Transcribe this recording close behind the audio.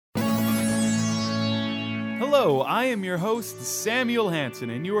Hello, I am your host, Samuel Hansen,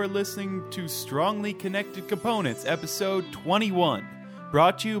 and you are listening to Strongly Connected Components, episode 21,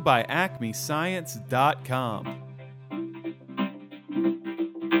 brought to you by AcmeScience.com.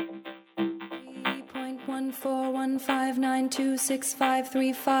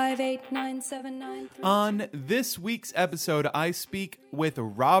 3.14159265358979. On this week's episode, I speak with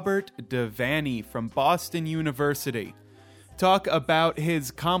Robert Devaney from Boston University. Talk about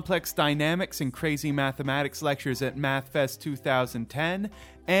his complex dynamics and crazy mathematics lectures at MathFest 2010,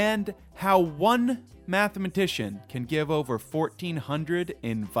 and how one mathematician can give over 1,400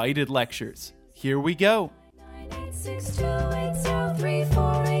 invited lectures. Here we go.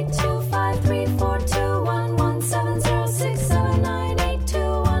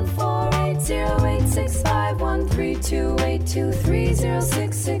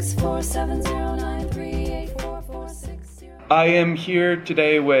 I am here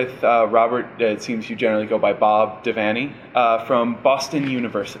today with Robert, it seems you generally go by Bob Devaney, from Boston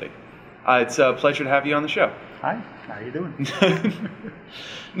University. It's a pleasure to have you on the show. Hi, how are you doing?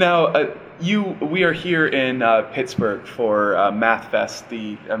 Now, we are here in Pittsburgh for MathFest,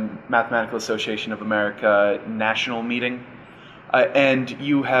 the Mathematical Association of America national meeting, and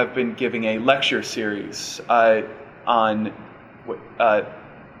you have been giving a lecture series on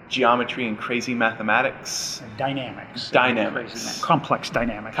geometry and crazy mathematics. Dynamics. Complex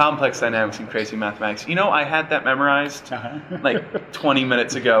dynamics and crazy mathematics. You know, I had that memorized like 20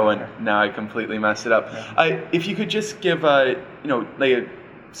 minutes ago, and now I completely messed it up. If you could just give a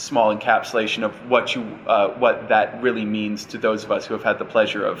small encapsulation of what that really means to those of us who have had the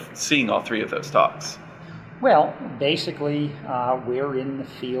pleasure of seeing all three of those talks. Well, basically, we're in the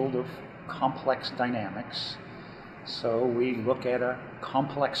field of complex dynamics. So we look at a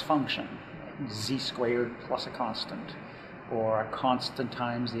complex function, z squared plus a constant, or a constant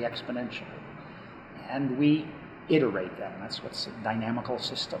times the exponential. And we iterate them. That's what's a dynamical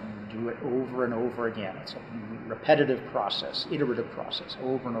system. We do it over and over again. It's a repetitive process, iterative process,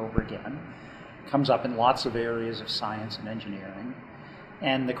 over and over again. It comes up in lots of areas of science and engineering.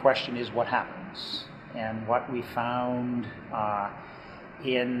 And the question is, what happens? And what we found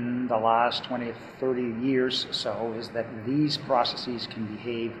in the last 20 or 30 years or so is that these processes can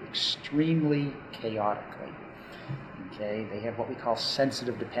behave extremely chaotically. Okay, they have what we call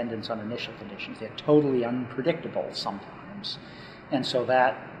sensitive dependence on initial conditions. They're totally unpredictable sometimes. And so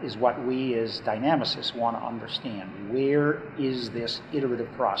that is what we as dynamicists want to understand. Where is this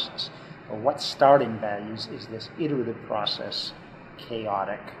iterative process? Or what starting values is this iterative process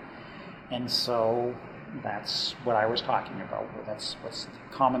chaotic? And so that's what I was talking about. That's what's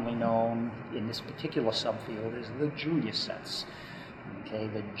commonly known in this particular subfield as the Julia sets. Okay,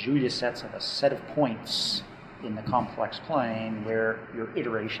 the Julia sets are a set of points in the complex plane where your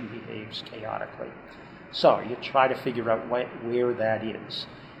iteration behaves chaotically. So you try to figure out where that is.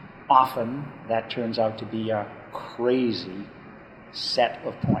 Often that turns out to be a crazy set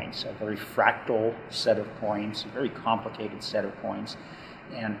of points, a very fractal set of points, a very complicated set of points,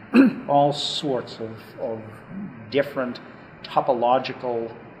 and all sorts of different topological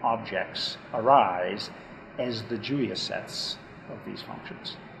objects arise as the Julia sets of these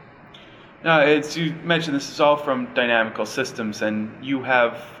functions. As you mentioned, this is all from dynamical systems, and you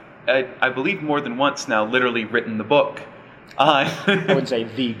have, I believe more than once now, literally written the book. I wouldn't say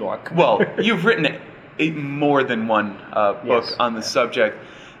the book. Well, you've written more than one book on the subject.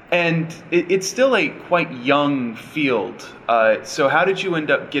 And it's still a quite young field. So how did you end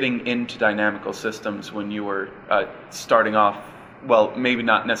up getting into dynamical systems when you were starting off? Well, maybe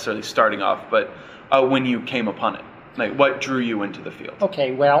not necessarily starting off, but when you came upon it. Like, what drew you into the field?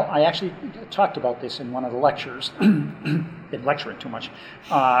 Okay, well, I actually talked about this in one of the lectures. Been lecturing too much.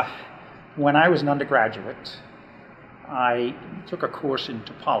 When I was an undergraduate, I took a course in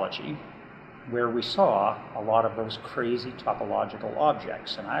topology, where we saw a lot of those crazy topological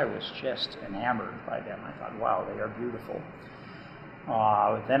objects, and I was just enamored by them. I thought, wow, they are beautiful.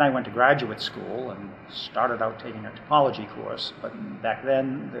 Then I went to graduate school and started out taking a topology course, but back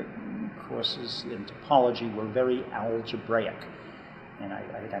then the courses in topology were very algebraic. And I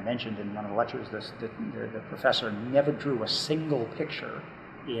think I mentioned in one of the lectures this, that the professor never drew a single picture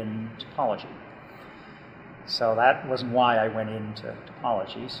in topology. So that wasn't why I went into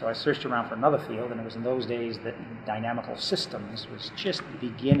topology. So I searched around for another field, and it was in those days that dynamical systems was just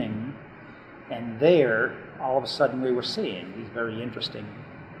beginning. And there, all of a sudden, we were seeing these very interesting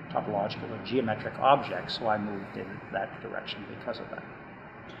topological or geometric objects. So I moved in that direction because of that.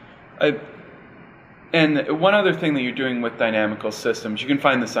 And one other thing that you're doing with dynamical systems, you can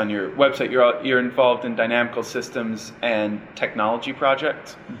find this on your website. You're involved in dynamical systems and technology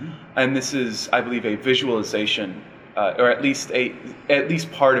projects, and this is, I believe, a visualization, or at least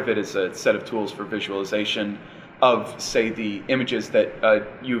part of it is a set of tools for visualization of, say, the images that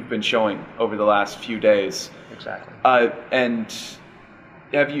you've been showing over the last few days. Exactly. And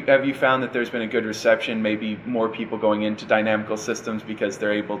have you found that there's been a good reception? Maybe more people going into dynamical systems because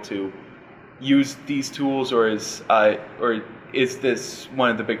they're able to use these tools, or is this one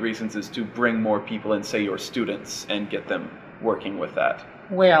of the big reasons is to bring more people in, say, your students, and get them working with that?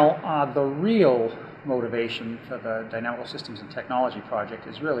 Well, the real motivation for the Dynamical Systems and Technology project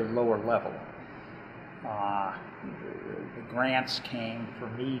is really lower level. The grants came for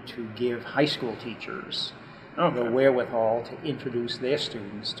me to give high school teachers the wherewithal to introduce their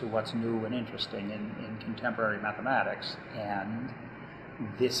students to what's new and interesting in contemporary mathematics, and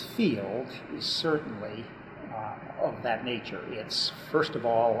this field is certainly of that nature. It's, first of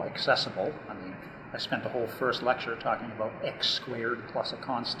all, accessible. I mean, I spent the whole first lecture talking about x squared plus a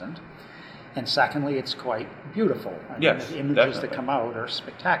constant. And secondly, it's quite beautiful. I mean, the images that come out are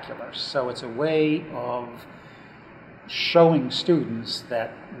spectacular. So it's a way of showing students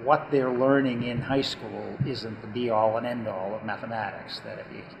that what they're learning in high school isn't the be-all and end-all of mathematics, that if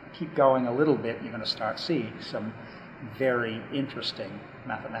you keep going a little bit, you're going to start seeing some very interesting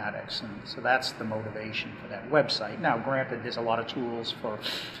mathematics. And so that's the motivation for that website. Now, granted, there's a lot of tools for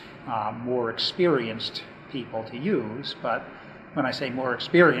more experienced people to use, but when I say more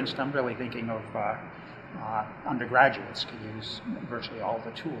experienced, I'm really thinking of undergraduates can use virtually all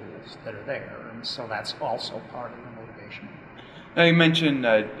the tools that are there, and so that's also part of the motivation. Now, you mentioned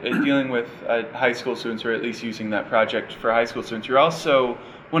dealing with high school students, or at least using that project for high school students. You're also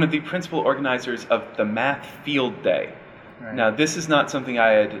one of the principal organizers of the Math Field Day. Right. Now, this is not something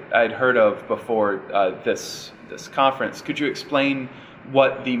I'd heard of before this conference. Could you explain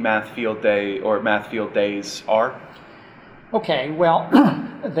what the Math Field Day or Math Field Days are? Okay, well,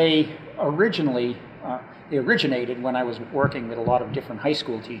 they originated when I was working with a lot of different high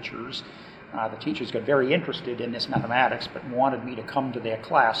school teachers. The teachers got very interested in this mathematics, but wanted me to come to their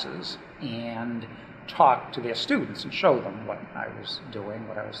classes and talk to their students and show them what I was doing,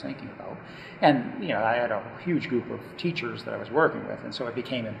 what I was thinking about. And, I had a huge group of teachers that I was working with, and so it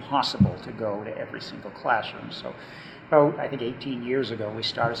became impossible to go to every single classroom. So, I think 18 years ago, we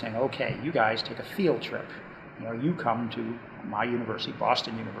started saying, okay, you guys take a field trip. You come to my university,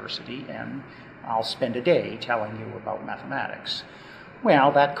 Boston University, and I'll spend a day telling you about mathematics.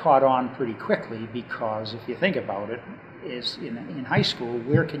 Well, that caught on pretty quickly because if you think about it, is in high school,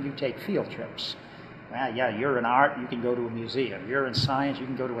 where can you take field trips? Well, yeah, you're in art, you can go to a museum. You're in science, you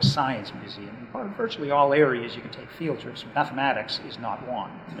can go to a science museum. In virtually all areas you can take field trips. Mathematics is not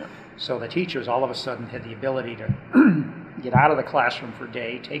one. Yeah. So the teachers all of a sudden had the ability to get out of the classroom for a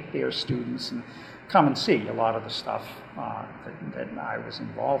day, take their students, and come and see a lot of the stuff that I was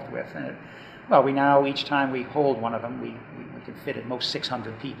involved with. And we now, each time we hold one of them, we can fit at most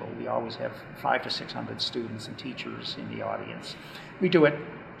 600 people. We always have 500 to 600 students and teachers in the audience. We do it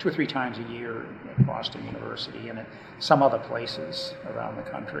 2 or 3 times a year at Boston University and at some other places around the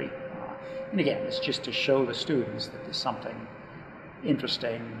country. And again, it's just to show the students that there's something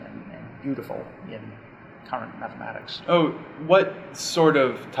interesting and beautiful in current mathematics. Oh, what sort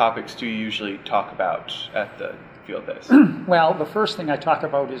of topics do you usually talk about at the field days? Well, the first thing I talk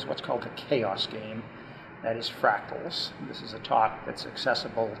about is what's called the chaos game. That is fractals. This is a talk that's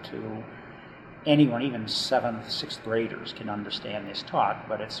accessible to anyone, even 7th, 6th graders can understand this talk,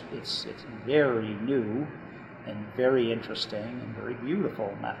 but it's very new and very interesting and very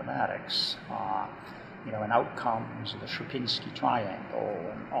beautiful mathematics. And out comes the Sierpinski triangle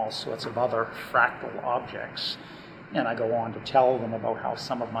and all sorts of other fractal objects. And I go on to tell them about how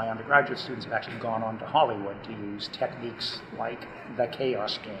some of my undergraduate students have actually gone on to Hollywood to use techniques like the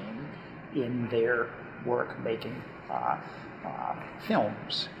chaos game in their work making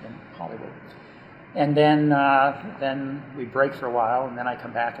films in Hollywood. And then we break for a while, and then I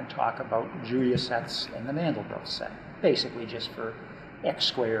come back and talk about Julia sets and the Mandelbrot set, basically just for x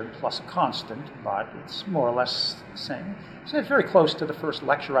squared plus a constant, but it's more or less the same. So it's very close to the first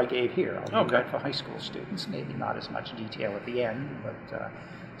lecture I gave here. I'll do that for high school students, maybe not as much detail at the end, but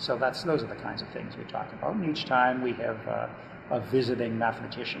so those are the kinds of things we talk about. And each time we have a visiting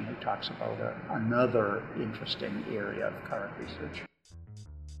mathematician who talks about another interesting area of current research.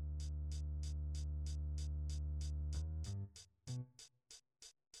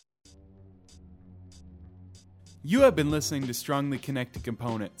 You have been listening to Strongly Connected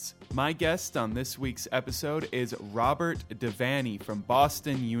Components. My guest on this week's episode is Robert Devaney from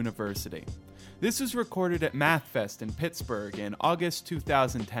Boston University. This was recorded at MathFest in Pittsburgh in August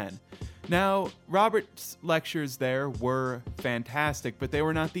 2010. Now, Robert's lectures there were fantastic, but they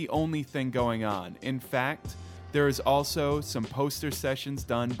were not the only thing going on. In fact, there is also some poster sessions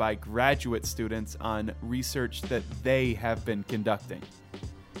done by graduate students on research that they have been conducting.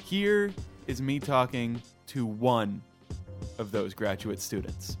 Here is me talking to one of those graduate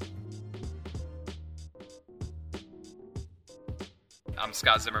students. I'm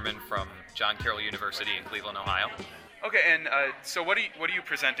Scott Zimmerman from John Carroll University in Cleveland, Ohio. Okay, and so what are you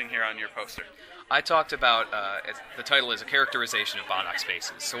presenting here on your poster? I talked about, the title is A Characterization of Banach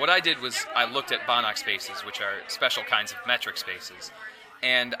Spaces. So what I did was I looked at Banach spaces, which are special kinds of metric spaces,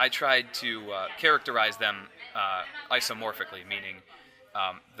 and I tried to characterize them isomorphically, meaning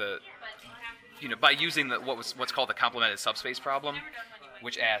by using what's called the complemented subspace problem,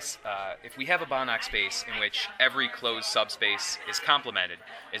 which asks, if we have a Banach space in which every closed subspace is complemented,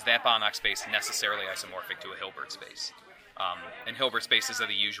 is that Banach space necessarily isomorphic to a Hilbert space? And Hilbert spaces are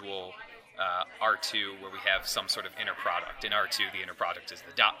the usual R2, where we have some sort of inner product. In R2, the inner product is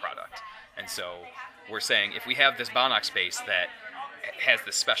the dot product. And so we're saying, if we have this Banach space that has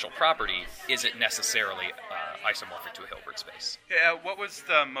this special property, is it necessarily isomorphic to a Hilbert space? What was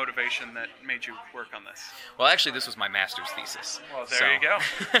the motivation that made you work on this? Well, actually, this was my master's thesis. Well, there you go.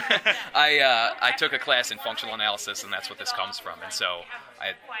 I took a class in functional analysis, and that's what this comes from. And so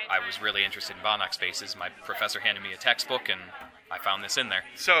I was really interested in Banach spaces. My professor handed me a textbook, and I found this in there.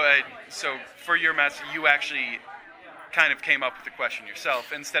 So for your master, you actually kind of came up with the question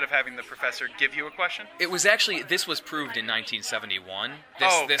yourself instead of having the professor give you a question? It was actually, this was proved in 1971.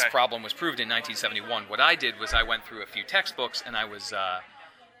 This problem was proved in 1971. What I did was I went through a few textbooks, and I was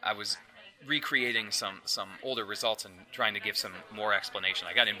recreating some older results and trying to give some more explanation.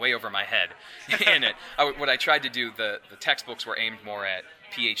 I got in way over my head in it. What I tried to do, the textbooks were aimed more at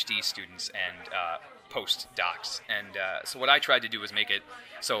PhD students and postdocs, and so what I tried to do was make it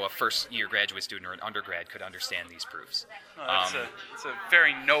so a first-year graduate student or an undergrad could understand these proofs. It's a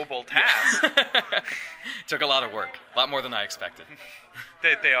very noble task. Took a lot of work, a lot more than I expected.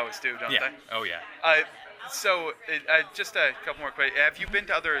 They always do, don't they? Oh, yeah. Just a couple more questions. Have you been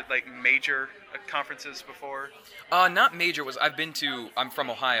to other major conferences before? Not major. I'm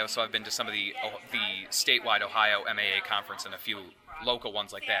from Ohio, so I've been to some of the statewide Ohio MAA conference and a few local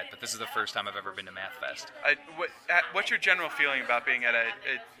ones like that. But this is the first time I've ever been to MathFest. What's your general feeling about being at a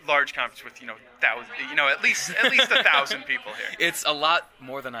large conference with at least 1,000 people here? It's a lot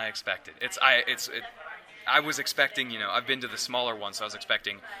more than I expected. I was expecting, I've been to the smaller ones, so I was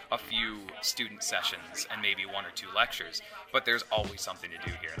expecting a few student sessions and maybe one or two lectures. But there's always something to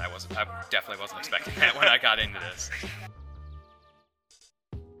do here, and I definitely wasn't expecting that when I got into this.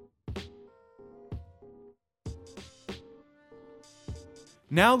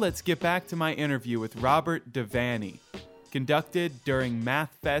 Now let's get back to my interview with Robert Devaney, conducted during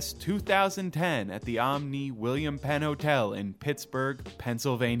MathFest 2010 at the Omni William Penn Hotel in Pittsburgh,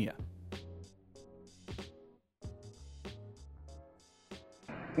 Pennsylvania.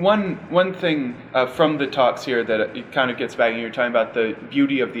 One thing from the talks here that it kind of gets back, and you're talking about the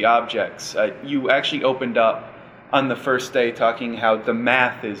beauty of the objects. You actually opened up on the first day talking how the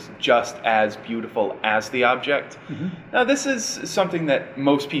math is just as beautiful as the object. Mm-hmm. Now, this is something that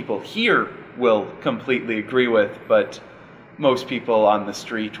most people here will completely agree with, but most people on the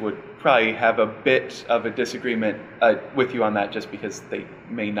street would probably have a bit of a disagreement with you on that, just because they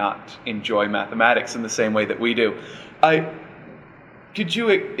may not enjoy mathematics in the same way that we do. Could you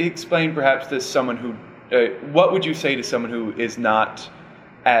explain perhaps to someone who, what would you say to someone who is not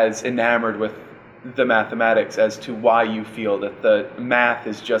as enamored with the mathematics as to why you feel that the math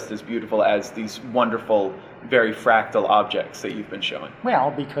is just as beautiful as these wonderful, very fractal objects that you've been showing?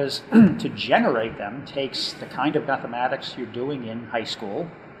 Well, because to generate them takes the kind of mathematics you're doing in high school,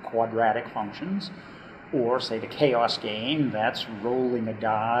 quadratic functions, or say the chaos game, that's rolling a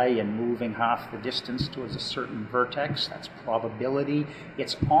die and moving half the distance towards a certain vertex, that's probability.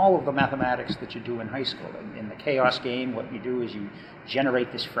 It's all of the mathematics that you do in high school. In the chaos game, what you do is you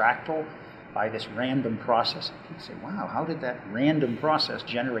generate this fractal by this random process. You say, wow, how did that random process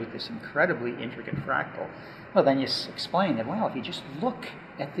generate this incredibly intricate fractal? Well, then you explain that, well, if you just look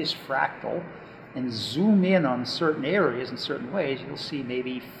at this fractal and zoom in on certain areas in certain ways, you'll see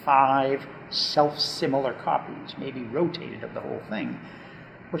maybe 5 self-similar copies, maybe rotated of the whole thing.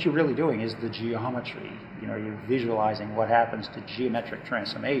 What you're really doing is the geometry. You're visualizing what happens to geometric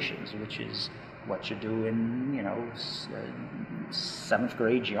transformations, which is what you do in, 7th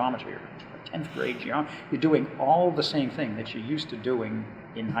grade geometry or 10th grade geometry. You're doing all the same thing that you're used to doing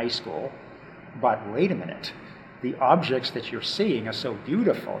in high school, but wait a minute. the objects that you're seeing are so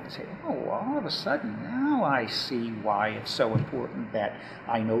beautiful. You say, oh, all of a sudden, now I see why it's so important that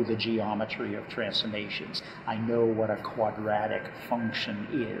I know the geometry of transformations. I know what a quadratic function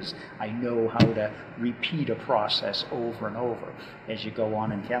is. I know how to repeat a process over and over. As you go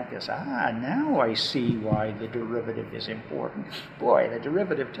on in calculus, now I see why the derivative is important. Boy, the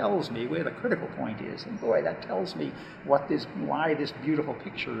derivative tells me where the critical point is. And boy, that tells me why this beautiful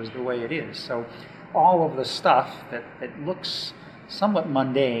picture is the way it is. So all of the stuff that looks somewhat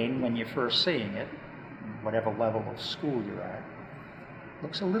mundane when you're first seeing it, whatever level of school you're at,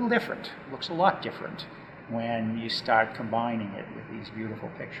 looks a little different, looks a lot different when you start combining it with these beautiful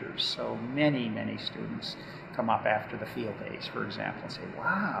pictures. So many, many students come up after the field days, for example, and say,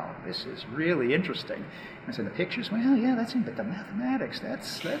 wow, this is really interesting. And so the pictures, well, yeah, that's it, but the mathematics,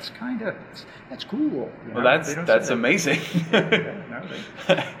 that's cool. Well, that's amazing.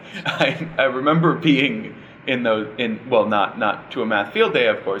 I remember being not to a math field day,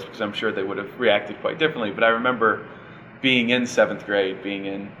 of course, because I'm sure they would have reacted quite differently, but I remember being in 7th grade, being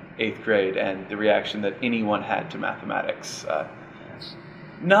in 8th grade, and the reaction that anyone had to mathematics.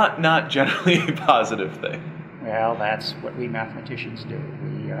 Not generally a positive thing. Well, that's what we mathematicians do.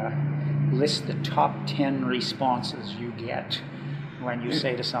 We list the top 10 responses you get when you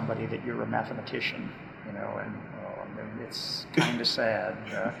say to somebody that you're a mathematician, and it's kind of sad.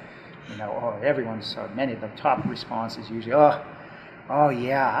 Many of the top responses usually, oh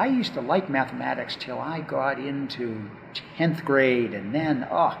yeah, I used to like mathematics till I got into 10th grade, and then,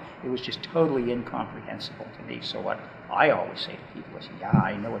 it was just totally incomprehensible to me. So what I always say to people is, yeah,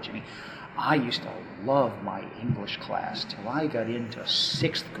 I know what you mean. I used to love my English class till I got into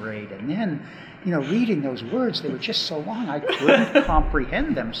 6th grade, and then, reading those words, they were just so long, I couldn't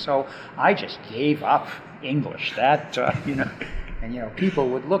comprehend them, so I just gave up English. And people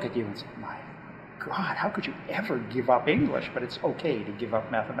would look at you and say, my God, how could you ever give up English? But it's okay to give up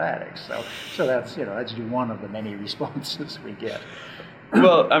mathematics. So that's one of the many responses we get.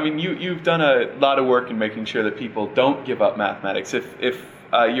 Well, I mean, you've done a lot of work in making sure that people don't give up mathematics. If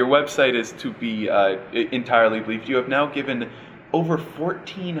your website is to be entirely believed, you have now given over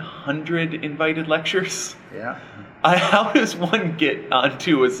 1,400 invited lectures. Yeah. How does one get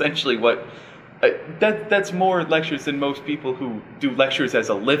onto essentially what? That's more lectures than most people who do lectures as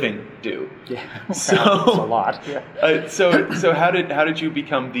a living do. Yeah, so that's a lot. Yeah. So how did you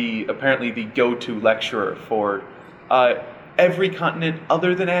become apparently the go-to lecturer for every continent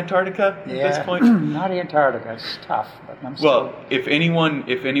other than Antarctica at this point? Not Antarctica. It's tough, but I'm still... Well, if anyone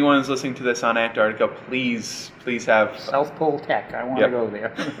is listening to this on Antarctica, please have South Pole Tech. I want to go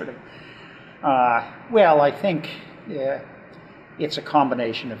there. Well, I think it's a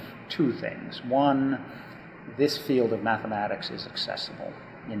combination of two things. One, this field of mathematics is accessible.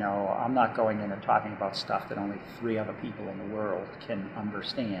 I'm not going in and talking about stuff that only 3 other people in the world can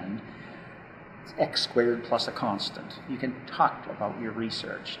understand. It's x squared plus a constant. You can talk about your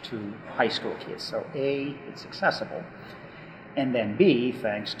research to high school kids. So A, it's accessible. And then B,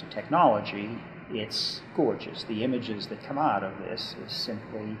 thanks to technology, it's gorgeous. The images that come out of this is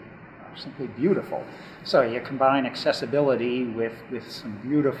simply beautiful. So you combine accessibility with some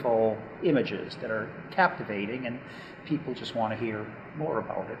beautiful images that are captivating, and people just want to hear more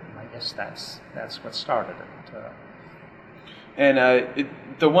about it. And I guess that's what started it. And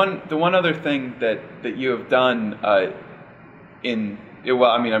the one other thing that you have done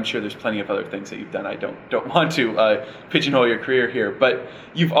I'm sure there's plenty of other things that you've done. I don't want to pigeonhole your career here, but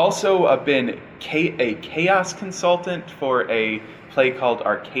you've also been a chaos consultant for a play called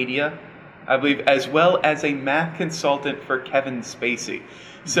Arcadia, I believe, as well as a math consultant for Kevin Spacey.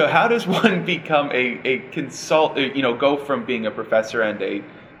 So how does one become a consultant? Go from being a professor and a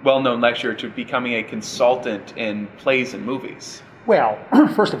well-known lecturer to becoming a consultant in plays and movies? Well,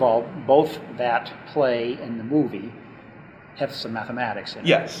 first of all, both that play and the movie have some mathematics in it.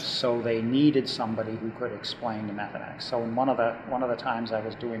 Yes. So they needed somebody who could explain the mathematics. So in one of the times I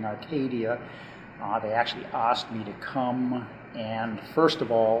was doing Arcadia, they actually asked me to come and first of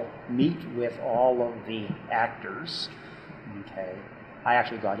all meet with all of the actors. Okay. I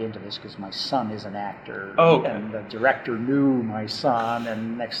actually got into this because my son is an actor, and the director knew my son,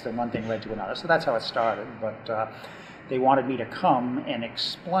 and one thing led to another. So that's how it started. But they wanted me to come and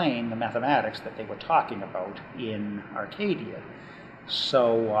explain the mathematics that they were talking about in Arcadia.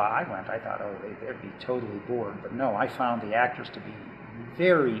 So I went. I thought, they'd be totally bored. But no, I found the actors to be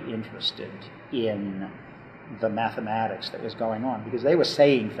very interested in the mathematics that was going on, because they were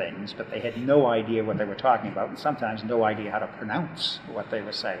saying things, but they had no idea what they were talking about, and sometimes no idea how to pronounce what they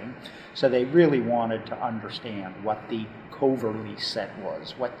were saying. So they really wanted to understand what the Coverley set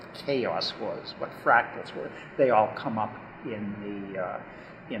was, what chaos was, what fractals were. They all come up in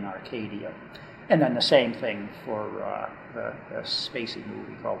Arcadia. And then the same thing for the spacey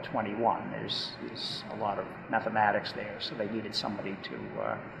movie called 21. There's a lot of mathematics there, so they needed somebody to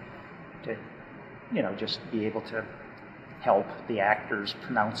just be able to help the actors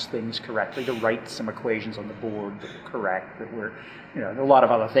pronounce things correctly, to write some equations on the board that were correct, that were, a lot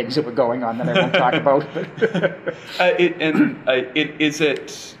of other things that were going on that I won't talk about.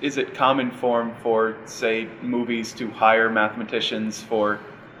 Is it common form for, say, movies to hire mathematicians for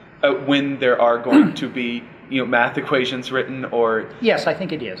when there are going to be math equations written, or? Yes, I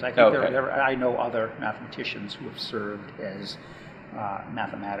think it is. I think Okay. I know other mathematicians who have served as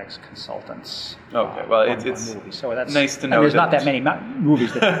mathematics consultants. Okay, well, on it's movies. So that's nice to know. And there's not that many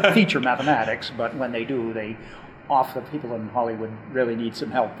movies that feature mathematics, but when they do, they often people in Hollywood really need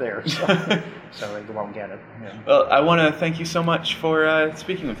some help there, so they go out and get it. Yeah. Well, I want to thank you so much for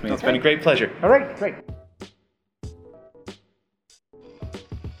speaking with me. It's been a great pleasure. All right, great.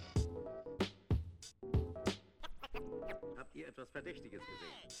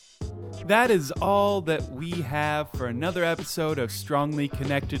 That is all that we have for another episode of Strongly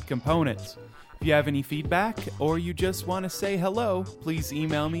Connected Components. If you have any feedback or you just want to say hello, please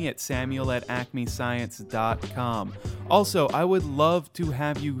email me at samuel@acmescience.com. Also, I would love to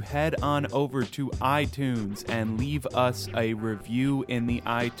have you head on over to iTunes and leave us a review in the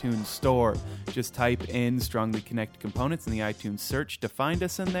iTunes store. Just type in Strongly Connected Components in the iTunes search to find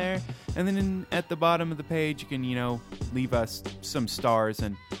us in there. And then at the bottom of the page, you can, leave us some stars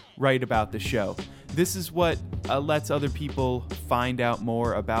and write about the show. This is what lets other people find out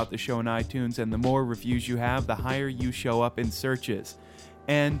more about the show in iTunes, and the more reviews you have, the higher you show up in searches.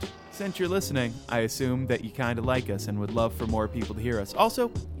 And since you're listening, I assume that you kind of like us and would love for more people to hear us.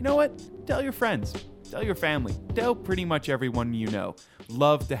 Also, you know what? Tell your friends. Tell your family. Tell pretty much everyone you know.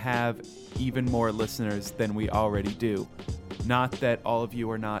 Love to have even more listeners than we already do. Not that all of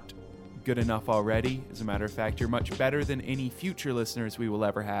you are not good enough already. As a matter of fact, you're much better than any future listeners we will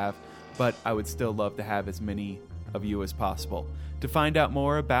ever have. But I would still love to have as many of you as possible. To find out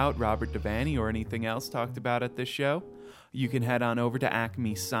more about Robert Devaney or anything else talked about at this show, you can head on over to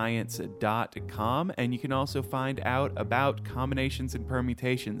acmescience.com, and you can also find out about Combinations and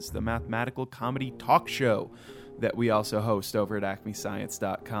Permutations, the mathematical comedy talk show that we also host over at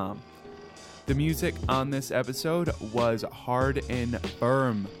acmescience.com. The music on this episode was Hard and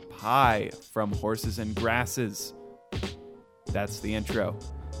Firm Pie from Horses and Grasses. That's the intro.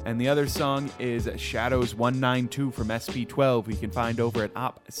 And the other song is Shadows 192 from SP12, you can find over at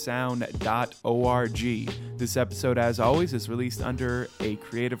opsound.org. This episode, as always, is released under a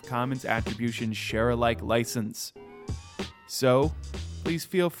Creative Commons Attribution Share-alike license. So, please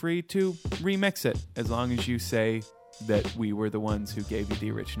feel free to remix it, as long as you say that we were the ones who gave you the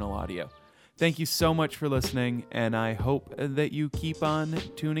original audio. Thank you so much for listening, and I hope that you keep on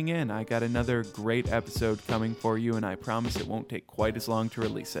tuning in. I got another great episode coming for you, and I promise it won't take quite as long to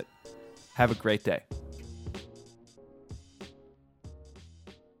release it. Have a great day.